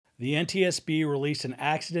The NTSB released an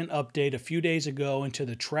accident update a few days ago into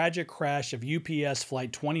the tragic crash of UPS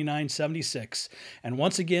Flight 2976, and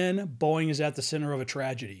once again, Boeing is at the center of a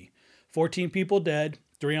tragedy. 14 people dead,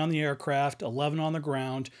 3 on the aircraft, 11 on the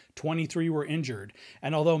ground, 23 were injured,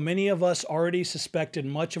 and although many of us already suspected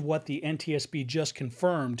much of what the NTSB just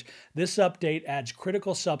confirmed, this update adds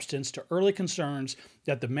critical substance to early concerns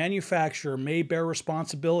that the manufacturer may bear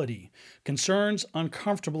responsibility, concerns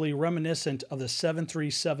uncomfortably reminiscent of the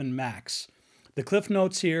 737 MAX. The cliff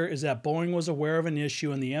notes here is that Boeing was aware of an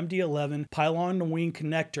issue in the MD-11 pylon-to-wing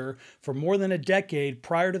connector for more than a decade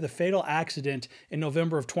prior to the fatal accident in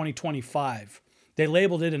November of 2025. They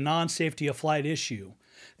labeled it a non-safety of flight issue.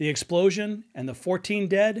 The explosion and the 14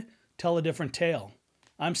 dead tell a different tale.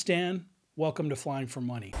 I'm Stan. Welcome to Flying for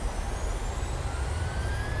Money.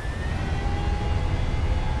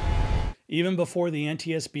 Even before the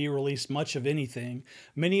NTSB released much of anything,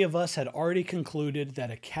 many of us had already concluded that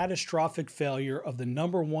a catastrophic failure of the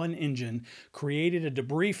number 1 engine created a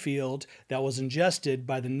debris field that was ingested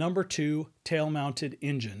by the number 2 tail-mounted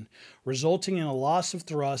engine, resulting in a loss of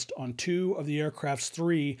thrust on 2 of the aircraft's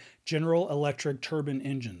 3 General Electric turbine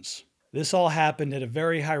engines. This all happened at a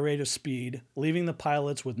very high rate of speed, leaving the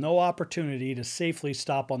pilots with no opportunity to safely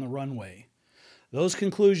stop on the runway. Those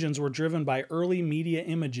conclusions were driven by early media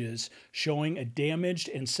images showing a damaged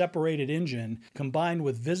and separated engine combined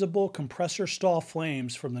with visible compressor stall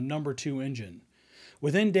flames from the number 2 engine.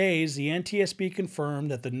 Within days, the NTSB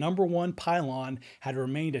confirmed that the number 1 pylon had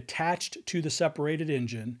remained attached to the separated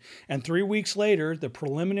engine, and 3 weeks later, the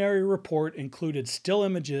preliminary report included still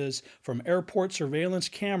images from airport surveillance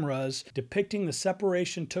cameras depicting the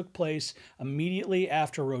separation took place immediately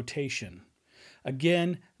after rotation.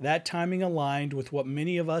 Again, that timing aligned with what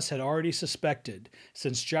many of us had already suspected,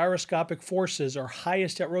 since gyroscopic forces are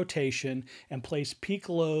highest at rotation and place peak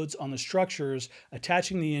loads on the structures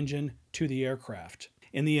attaching the engine to the aircraft.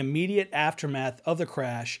 In the immediate aftermath of the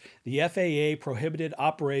crash, the FAA prohibited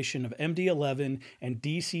operation of MD-11 and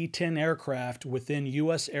DC-10 aircraft within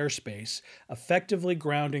U.S. airspace, effectively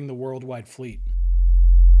grounding the worldwide fleet.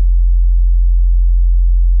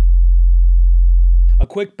 A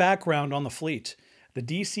quick background on the fleet. The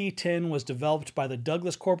DC-10 was developed by the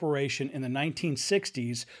Douglas Corporation in the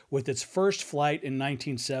 1960s with its first flight in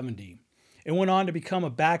 1970. It went on to become a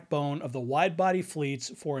backbone of the wide-body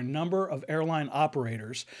fleets for a number of airline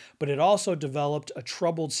operators, but it also developed a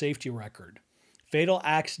troubled safety record. Fatal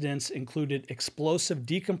accidents included explosive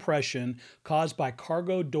decompression caused by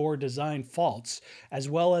cargo door design faults, as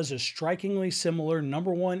well as a strikingly similar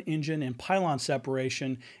number 1 engine and pylon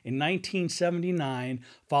separation in 1979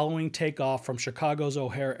 following takeoff from Chicago's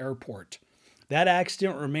O'Hare Airport. That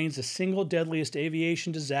accident remains the single deadliest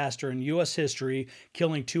aviation disaster in U.S. history,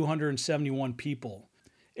 killing 271 people.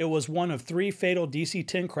 It was one of 3 fatal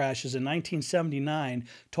DC-10 crashes in 1979,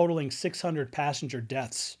 totaling 600 passenger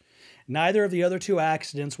deaths. Neither of the other 2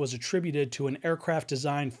 accidents was attributed to an aircraft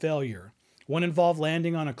design failure. One involved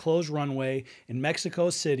landing on a closed runway in Mexico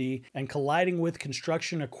City and colliding with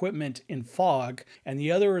construction equipment in fog, and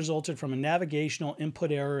the other resulted from a navigational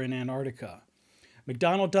input error in Antarctica.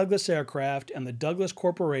 McDonnell Douglas Aircraft and the Douglas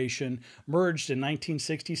Corporation merged in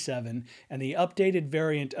 1967, and the updated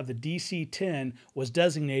variant of the DC-10 was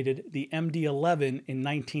designated the MD-11 in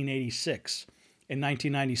 1986. In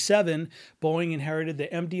 1997, Boeing inherited the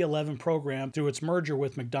MD-11 program through its merger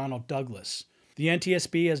with McDonnell Douglas. The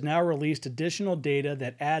NTSB has now released additional data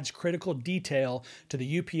that adds critical detail to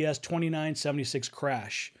the UPS 2976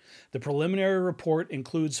 crash. The preliminary report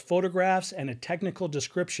includes photographs and a technical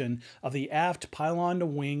description of the aft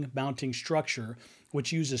pylon-to-wing mounting structure,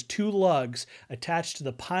 which uses 2 lugs attached to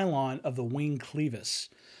the pylon of the wing clevis.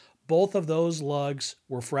 Both of those lugs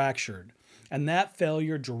were fractured, and that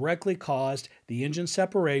failure directly caused the engine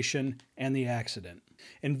separation and the accident.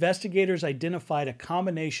 Investigators identified a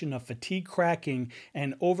combination of fatigue cracking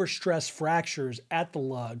and overstress fractures at the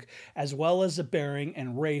lug, as well as the bearing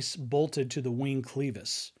and race bolted to the wing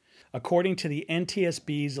clevis. According to the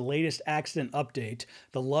NTSB's latest accident update,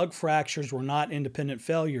 the lug fractures were not independent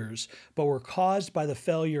failures, but were caused by the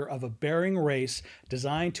failure of a bearing race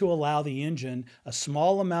designed to allow the engine a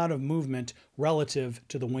small amount of movement relative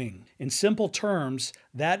to the wing. In simple terms,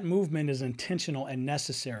 that movement is intentional and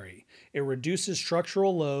necessary. It reduces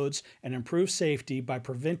structural loads and improves safety by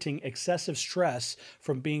preventing excessive stress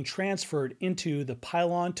from being transferred into the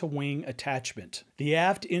pylon-to-wing attachment. The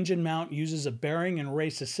aft engine mount uses a bearing and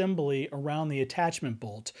race assembly around the attachment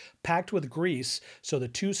bolt, packed with grease so the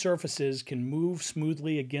 2 surfaces can move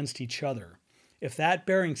smoothly against each other. If that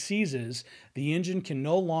bearing seizes, the engine can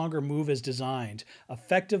no longer move as designed,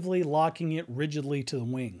 effectively locking it rigidly to the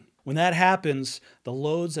wing. When that happens, the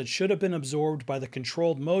loads that should have been absorbed by the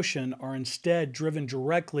controlled motion are instead driven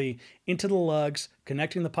directly into the lugs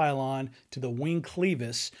connecting the pylon to the wing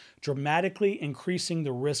clevis, dramatically increasing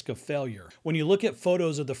the risk of failure. When you look at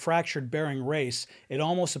photos of the fractured bearing race, it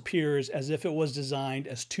almost appears as if it was designed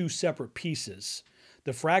as two separate pieces.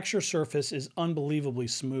 The fracture surface is unbelievably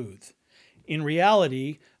smooth. In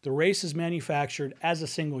reality, the race is manufactured as a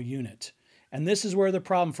single unit. And this is where the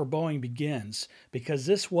problem for Boeing begins, because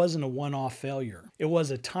this wasn't a one-off failure. It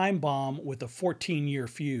was a time bomb with a 14-year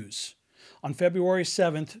fuse. On February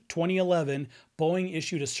 7, 2011, Boeing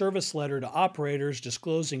issued a service letter to operators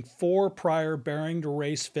disclosing 4 prior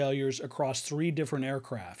bearing-to-race failures across 3 different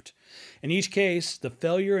aircraft. In each case, the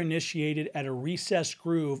failure initiated at a recessed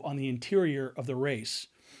groove on the interior of the race.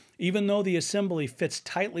 Even though the assembly fits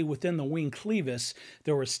tightly within the wing clevis,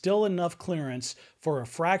 there was still enough clearance for a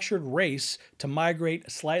fractured race to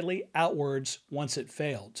migrate slightly outwards once it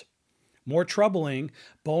failed. More troubling,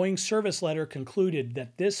 Boeing's service letter concluded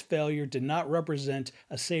that this failure did not represent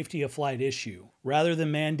a safety of flight issue. Rather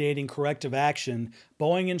than mandating corrective action,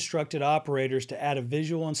 Boeing instructed operators to add a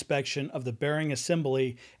visual inspection of the bearing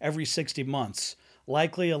assembly every 60 months.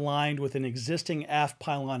 Likely aligned with an existing aft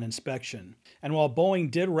pylon inspection. And while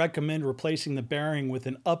Boeing did recommend replacing the bearing with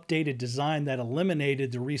an updated design that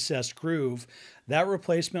eliminated the recessed groove, that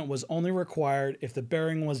replacement was only required if the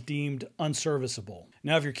bearing was deemed unserviceable.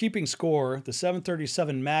 Now, if you're keeping score, the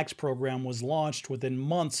 737 MAX program was launched within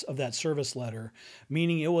months of that service letter,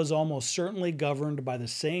 meaning it was almost certainly governed by the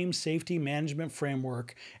same safety management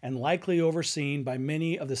framework and likely overseen by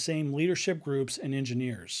many of the same leadership groups and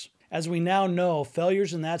engineers. As we now know,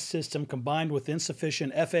 failures in that system combined with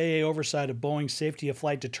insufficient FAA oversight of Boeing's safety of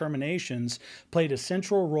flight determinations played a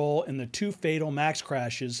central role in the 2 fatal MAX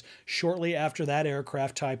crashes shortly after that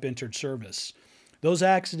aircraft type entered service. Those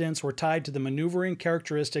accidents were tied to the Maneuvering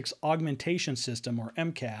Characteristics Augmentation System, or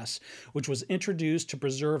MCAS, which was introduced to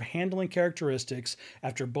preserve handling characteristics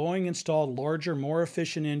after Boeing installed larger, more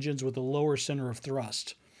efficient engines with a lower center of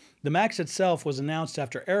thrust. The MAX itself was announced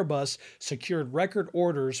after Airbus secured record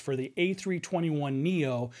orders for the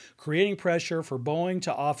A321neo, creating pressure for Boeing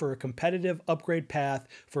to offer a competitive upgrade path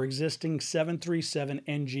for existing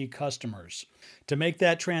 737NG customers. To make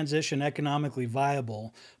that transition economically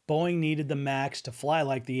viable, Boeing needed the MAX to fly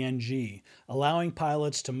like the NG, allowing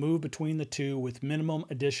pilots to move between the two with minimum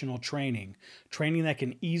additional training that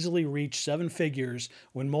can easily reach 7 figures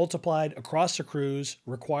when multiplied across the crews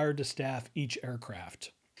required to staff each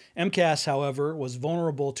aircraft. MCAS, however, was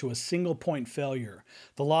vulnerable to a single point failure,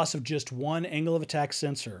 the loss of just one angle of attack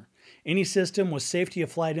sensor. Any system with safety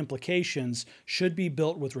of flight implications should be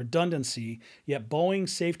built with redundancy, yet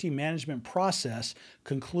Boeing's safety management process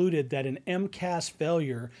concluded that an MCAS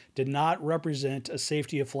failure did not represent a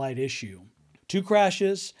safety of flight issue. 2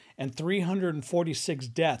 crashes and 346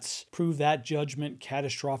 deaths prove that judgment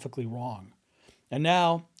catastrophically wrong. And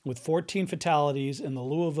now, with 14 fatalities in the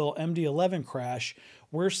Louisville MD-11 crash,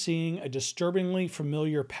 we're seeing a disturbingly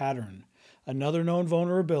familiar pattern. Another known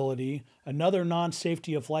vulnerability, another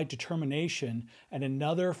non-safety of flight determination, and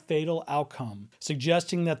another fatal outcome,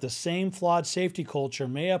 suggesting that the same flawed safety culture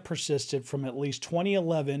may have persisted from at least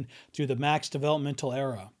 2011 through the MAX developmental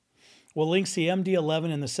era. What links the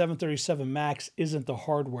MD-11 and the 737 MAX isn't the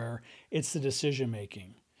hardware, it's the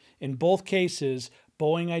decision-making. In both cases,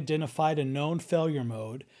 Boeing identified a known failure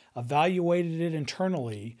mode, evaluated it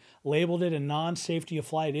internally, labeled it a non-safety of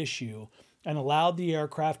flight issue, and allowed the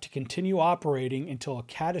aircraft to continue operating until a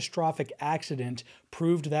catastrophic accident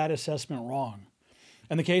proved that assessment wrong.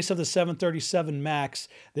 In the case of the 737 MAX,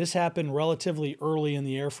 this happened relatively early in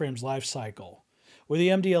the airframe's life cycle. With the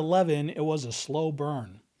MD-11, it was a slow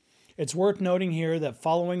burn. It's worth noting here that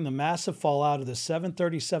following the massive fallout of the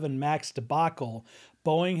 737 MAX debacle,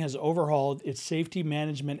 Boeing has overhauled its safety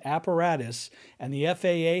management apparatus, and the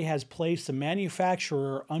FAA has placed the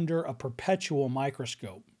manufacturer under a perpetual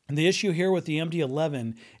microscope. And the issue here with the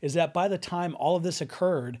MD-11 is that by the time all of this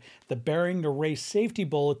occurred, the bearing-to-race safety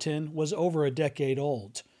bulletin was over a decade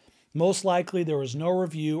old. Most likely there was no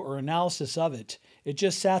review or analysis of it. It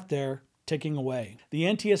just sat there, ticking away. The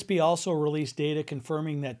NTSB also released data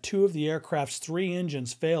confirming that 2 of the aircraft's 3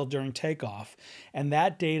 engines failed during takeoff, and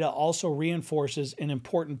that data also reinforces an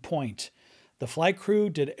important point. The flight crew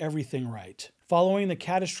did everything right. Following the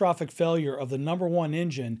catastrophic failure of the number 1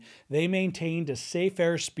 engine, they maintained a safe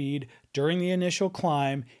airspeed during the initial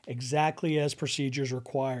climb exactly as procedures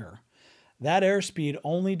require. That airspeed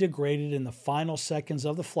only degraded in the final seconds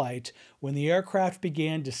of the flight when the aircraft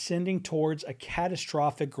began descending towards a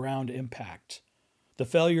catastrophic ground impact. The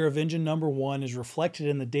failure of engine number 1 is reflected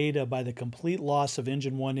in the data by the complete loss of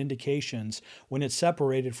engine 1 indications when it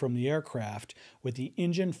separated from the aircraft, with the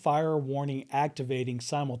engine fire warning activating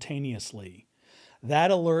simultaneously. That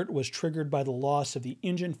alert was triggered by the loss of the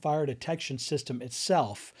engine fire detection system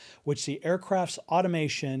itself, which the aircraft's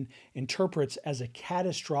automation interprets as a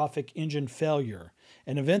catastrophic engine failure,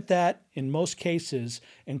 an event that, in most cases,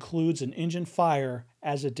 includes an engine fire,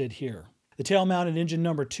 as it did here. The tail-mounted engine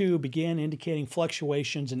number 2 began indicating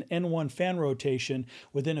fluctuations in N1 fan rotation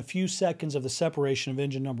within a few seconds of the separation of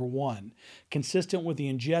engine number 1, consistent with the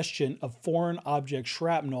ingestion of foreign object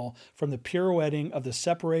shrapnel from the pirouetting of the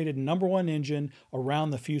separated number 1 engine around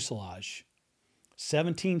the fuselage.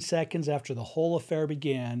 17 seconds after the whole affair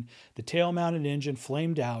began, the tail-mounted engine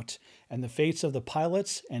flamed out, and the fates of the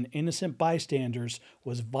pilots and innocent bystanders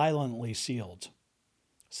was violently sealed.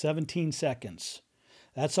 17 seconds.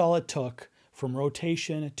 That's all it took, from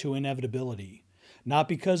rotation to inevitability. Not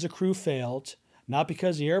because the crew failed, not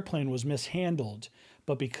because the airplane was mishandled,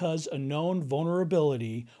 but because a known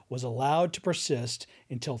vulnerability was allowed to persist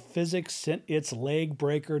until physics sent its leg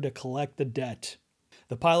breaker to collect the debt.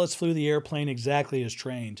 The pilots flew the airplane exactly as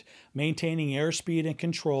trained, maintaining airspeed and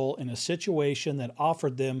control in a situation that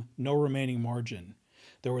offered them no remaining margin.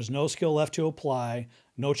 There was no skill left to apply,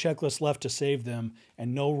 no checklist left to save them,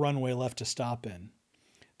 and no runway left to stop in.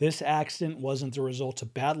 This accident wasn't the result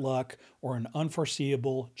of bad luck or an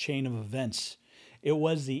unforeseeable chain of events. It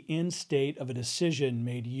was the end state of a decision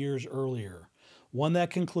made years earlier, one that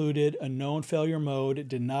concluded a known failure mode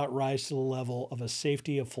did not rise to the level of a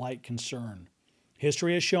safety of flight concern.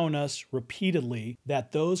 History has shown us repeatedly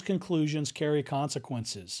that those conclusions carry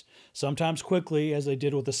consequences, sometimes quickly as they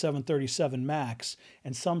did with the 737 MAX,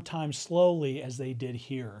 and sometimes slowly as they did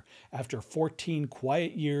here after 14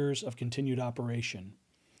 quiet years of continued operation.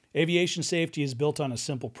 Aviation safety is built on a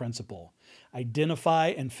simple principle: identify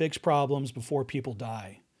and fix problems before people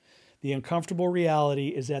die. The uncomfortable reality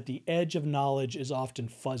is that the edge of knowledge is often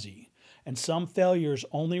fuzzy, and some failures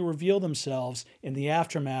only reveal themselves in the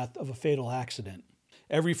aftermath of a fatal accident.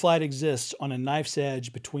 Every flight exists on a knife's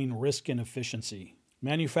edge between risk and efficiency.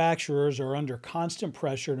 Manufacturers are under constant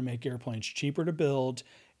pressure to make airplanes cheaper to build,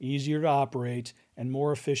 easier to operate, and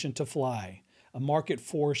more efficient to fly, a market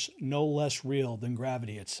force no less real than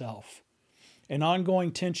gravity itself. An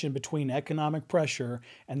ongoing tension between economic pressure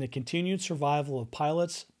and the continued survival of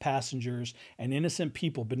pilots, passengers, and innocent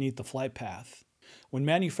people beneath the flight path. When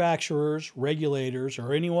manufacturers, regulators,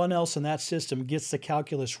 or anyone else in that system gets the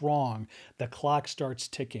calculus wrong, the clock starts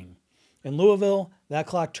ticking. In Louisville, that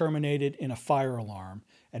clock terminated in a fire alarm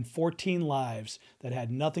and 14 lives that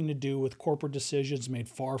had nothing to do with corporate decisions made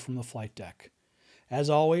far from the flight deck. As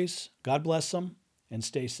always, God bless them and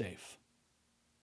stay safe.